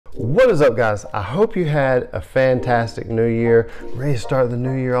What is up, guys? I hope you had a fantastic new year. Ready to start the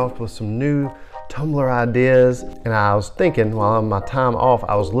new year off with some new tumbler ideas. And I was thinking while on my time off,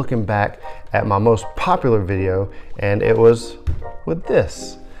 I was looking back at my most popular video, and it was with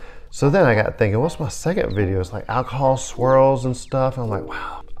this. So then I got thinking, what's my second video? It's like alcohol swirls and stuff. And I'm like,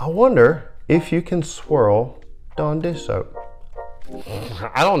 wow, I wonder if you can swirl Dawn dish soap.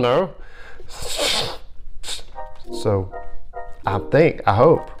 I don't know. So I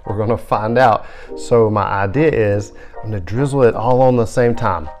hope we're gonna find out. So my idea is I'm gonna drizzle it all on the same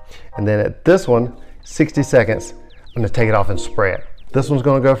time. And then at this one, 60 seconds, I'm gonna take it off and spray it. This one's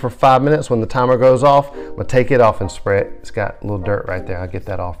gonna go for 5 minutes. When the timer goes off, I'm gonna take it off and spray it. It's got a little dirt right there. I'll get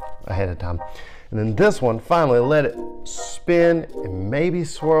that off ahead of time. And then this one, finally let it spin and maybe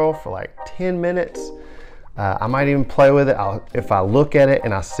swirl for like 10 minutes. I might even play with it. If I look at it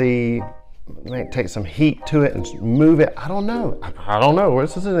and I see, take some heat to it and move it. I don't know. I don't know.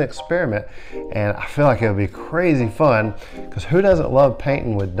 This is an experiment, and I feel like it'll be crazy fun because who doesn't love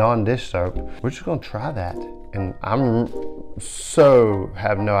painting with Dawn dish soap? We're just gonna try that, and I'm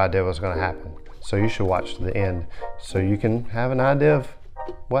have no idea what's gonna happen. So you should watch to the end so you can have an idea of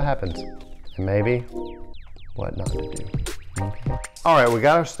what happens and maybe what not to do. Okay. All right, we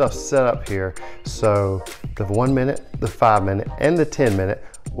got our stuff set up here. So the 1 minute, the 5 minute, and the 10 minute.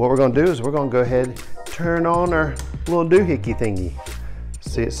 What we're gonna do is we're gonna go ahead, turn on our little doohickey thingy.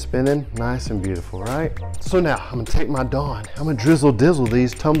 See it spinning, nice and beautiful, right? So now I'm gonna take my Dawn, I'm gonna drizzle dizzle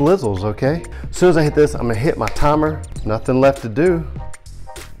these tumblizzles, okay? As soon as I hit this, I'm gonna hit my timer. Nothing left to do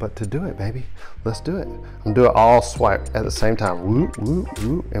but to do it, baby. Let's do it. I'm gonna do it all swipe at the same time. Whoop, whoop,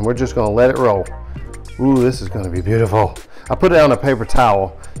 whoop, and we're just gonna let it roll. Ooh, this is gonna be beautiful. I put it on a paper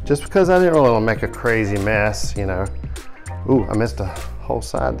towel just because I didn't really wanna make a crazy mess, you know. Ooh, I missed a whole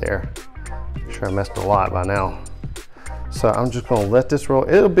side there. I'm sure I missed a lot by now. So I'm just gonna let this roll.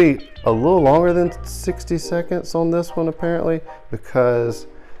 It'll be a little longer than 60 seconds on this one apparently because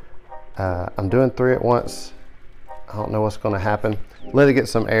I'm doing 3 at once. I don't know what's gonna happen. Let it get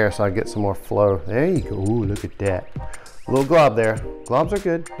some air so I get some more flow. There you go, ooh, look at that. A little glob there. Globs are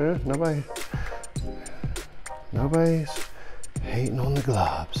good, nobody's hating on the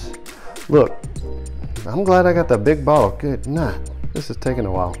globs. Look, I'm glad I got the big bottle. Good night. This is taking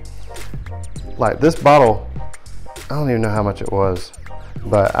a while. Like this bottle, I don't even know how much it was,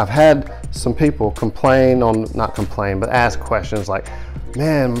 but I've had some people not complain, but ask questions like,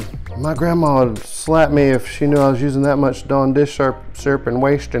 man, my grandma would slap me if she knew I was using that much Dawn dish soap and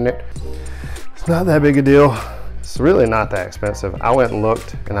wasting it. It's not that big a deal. It's really not that expensive. I went and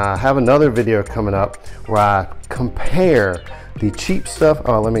looked, and I have another video coming up where I compare the cheap stuff.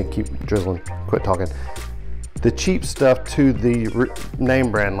 Oh, let me keep drizzling, quit talking. The cheap stuff to the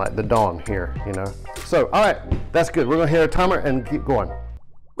name brand like the Dawn here, you know. So, all right, that's good. We're gonna hit our timer and keep going.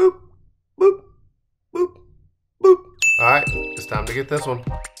 Boop, boop, boop, boop. All right, it's time to get this one.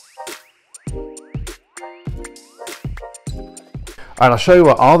 All right, I'll show you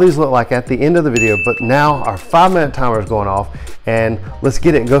what all these look like at the end of the video, but now our 5 minute timer is going off and let's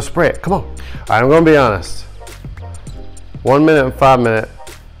get it and go spray it. Come on. All right, I'm gonna be honest. 1 minute and 5 minute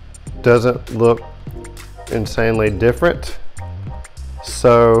doesn't look insanely different.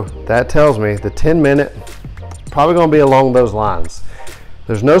 So that tells me the 10 minute probably gonna be along those lines.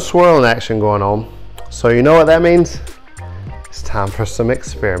 There's no swirling action going on. So you know what that means? It's time for some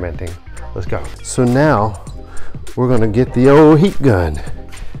experimenting. Let's go. So now we're gonna get the old heat gun.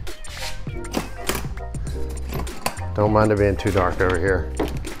 Don't mind it being too dark over here.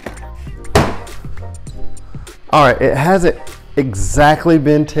 All right, it hasn't exactly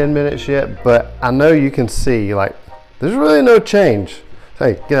been 10 minutes yet, but I know you can see, like, there's really no change.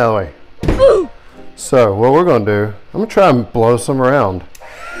 Hey, get out of the way. So what we're gonna do, I'm gonna try and blow some around.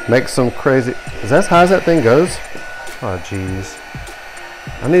 Make some crazy, is that as high as that thing goes? Oh, geez.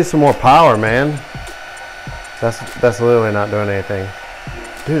 I need some more power, man. That's literally not doing anything.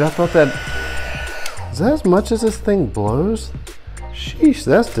 Dude, I thought that, is that as much as this thing blows? Sheesh,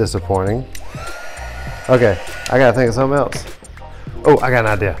 that's disappointing. Okay, I gotta think of something else. Oh, I got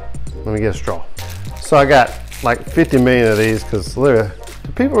an idea. Let me get a straw. So I got like 50 million of these because literally,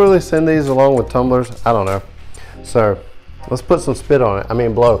 do people really send these along with tumblers? I don't know. So let's put some spit on it. I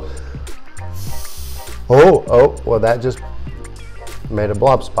mean, blow. Oh, well that just made a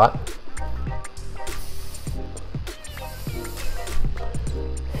blob spot.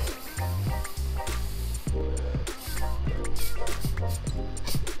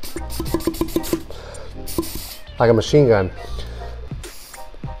 Like a machine gun.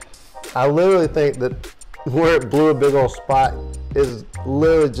 I literally think that where it blew a big old spot is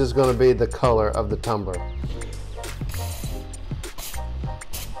literally just gonna be the color of the tumbler.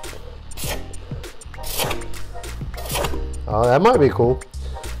 Oh, that might be cool.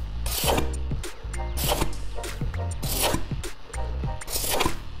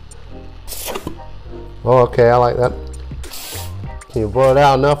 Oh, okay, I like that. Can you blow it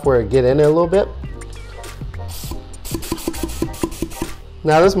out enough where it get in there a little bit?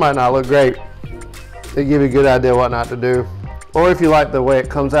 Now this might not look great. They give you a good idea what not to do. Or if you like the way it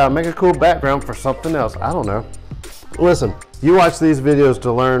comes out, make a cool background for something else. I don't know. Listen, you watch these videos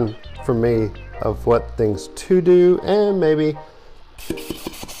to learn from me of what things to do and maybe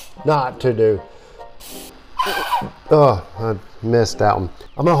not to do. Oh, I missed that one.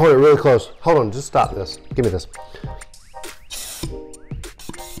 I'm gonna hold it really close. Hold on, just stop this. Give me this.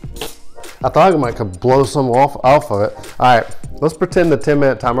 I thought I might could blow some off of it. All right, let's pretend the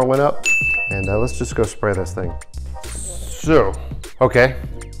 10-minute timer went up and let's just go spray this thing. So, okay,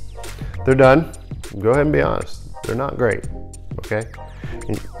 they're done. Go ahead and be honest. They're not great, okay?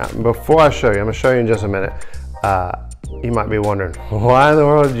 Before I show you, I'm gonna show you in just a minute. You might be wondering, why in the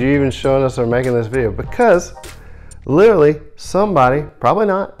world are you even showing us or making this video? Because literally somebody, probably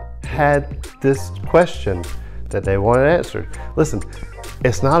not, had this question that they wanted answered. Listen,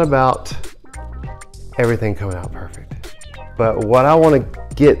 it's not about everything coming out perfect. But what I want to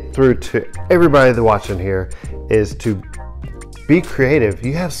get through to everybody that's watching here is to be creative.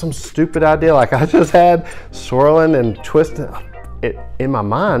 You have some stupid idea like I just had, swirling and twisting it in my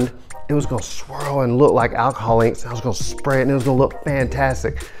mind. It was gonna swirl and look like alcohol inks. I was gonna spray it and it was gonna look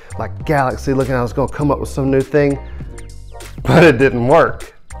fantastic. Like Galaxy looking, I was gonna come up with some new thing, but it didn't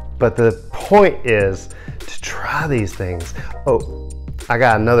work. But the point is to try these things. Oh, I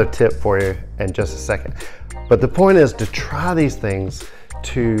got another tip for you in just a second. But the point is to try these things,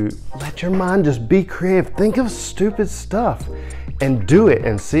 to let your mind just be creative. Think of stupid stuff and do it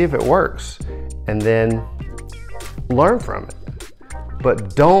and see if it works. And then learn from it.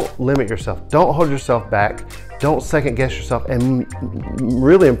 But don't limit yourself. Don't hold yourself back. Don't second guess yourself. And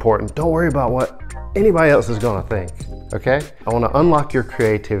really important, don't worry about what anybody else is gonna think, okay? I wanna unlock your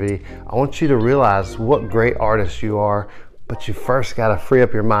creativity. I want you to realize what great artist you are, but you first gotta free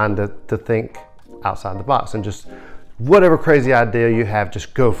up your mind to think outside the box and just whatever crazy idea you have,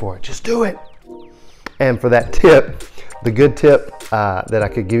 just go for it. Just do it. And for that tip, the good tip that I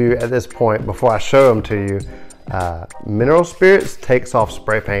could give you at this point before I show them to you, mineral spirits takes off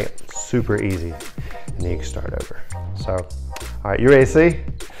spray paint super easy, and then you can start over. So, all right, you ready to see?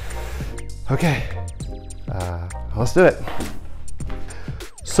 Okay, let's do it.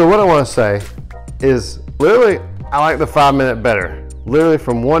 So what I want to say is literally, I like the 5-minute better. Literally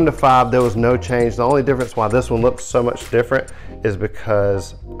from 1 to 5, there was no change. The only difference why this one looks so much different is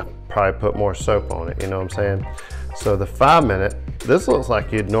because I probably put more soap on it, you know what I'm saying? So the 5-minute, this looks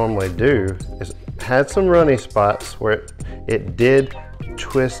like you'd normally do, is had some runny spots where it did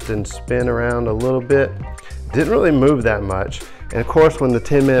twist and spin around a little bit. Didn't really move that much. And of course, when the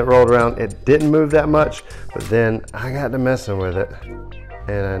 10-minute rolled around, it didn't move that much, but then I got to messing with it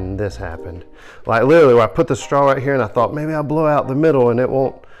and this happened. Like literally where I put the straw right here and I thought maybe I'll blow out the middle and it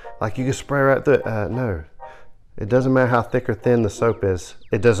won't, like you can spray right through it. No, it doesn't matter how thick or thin the soap is.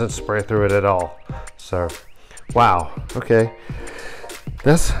 It doesn't spray through it at all. So, wow, okay.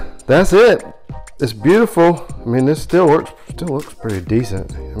 That's it. It's beautiful. I mean, this still looks pretty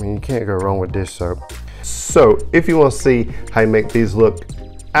decent. I mean, you can't go wrong with dish soap. So if you want to see how you make these look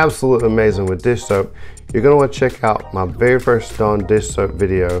absolutely amazing with dish soap, you're going to want to check out my very first Dawn dish soap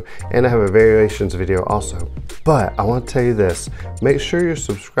video, and I have a variations video also. But I want to tell you this, make sure you're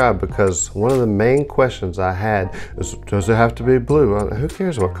subscribed, because one of the main questions I had is, does it have to be blue? Well, who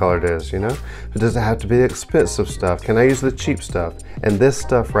cares what color it is, you know? Does it have to be expensive stuff? Can I use the cheap stuff? And this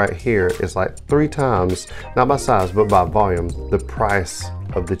stuff right here is like 3 times, not by size, but by volume, the price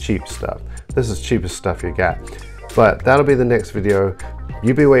of the cheap stuff. This is cheapest stuff you got. But that'll be the next video.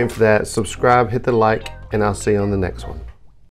 You be waiting for that. Subscribe, hit the like, and I'll see you on the next one.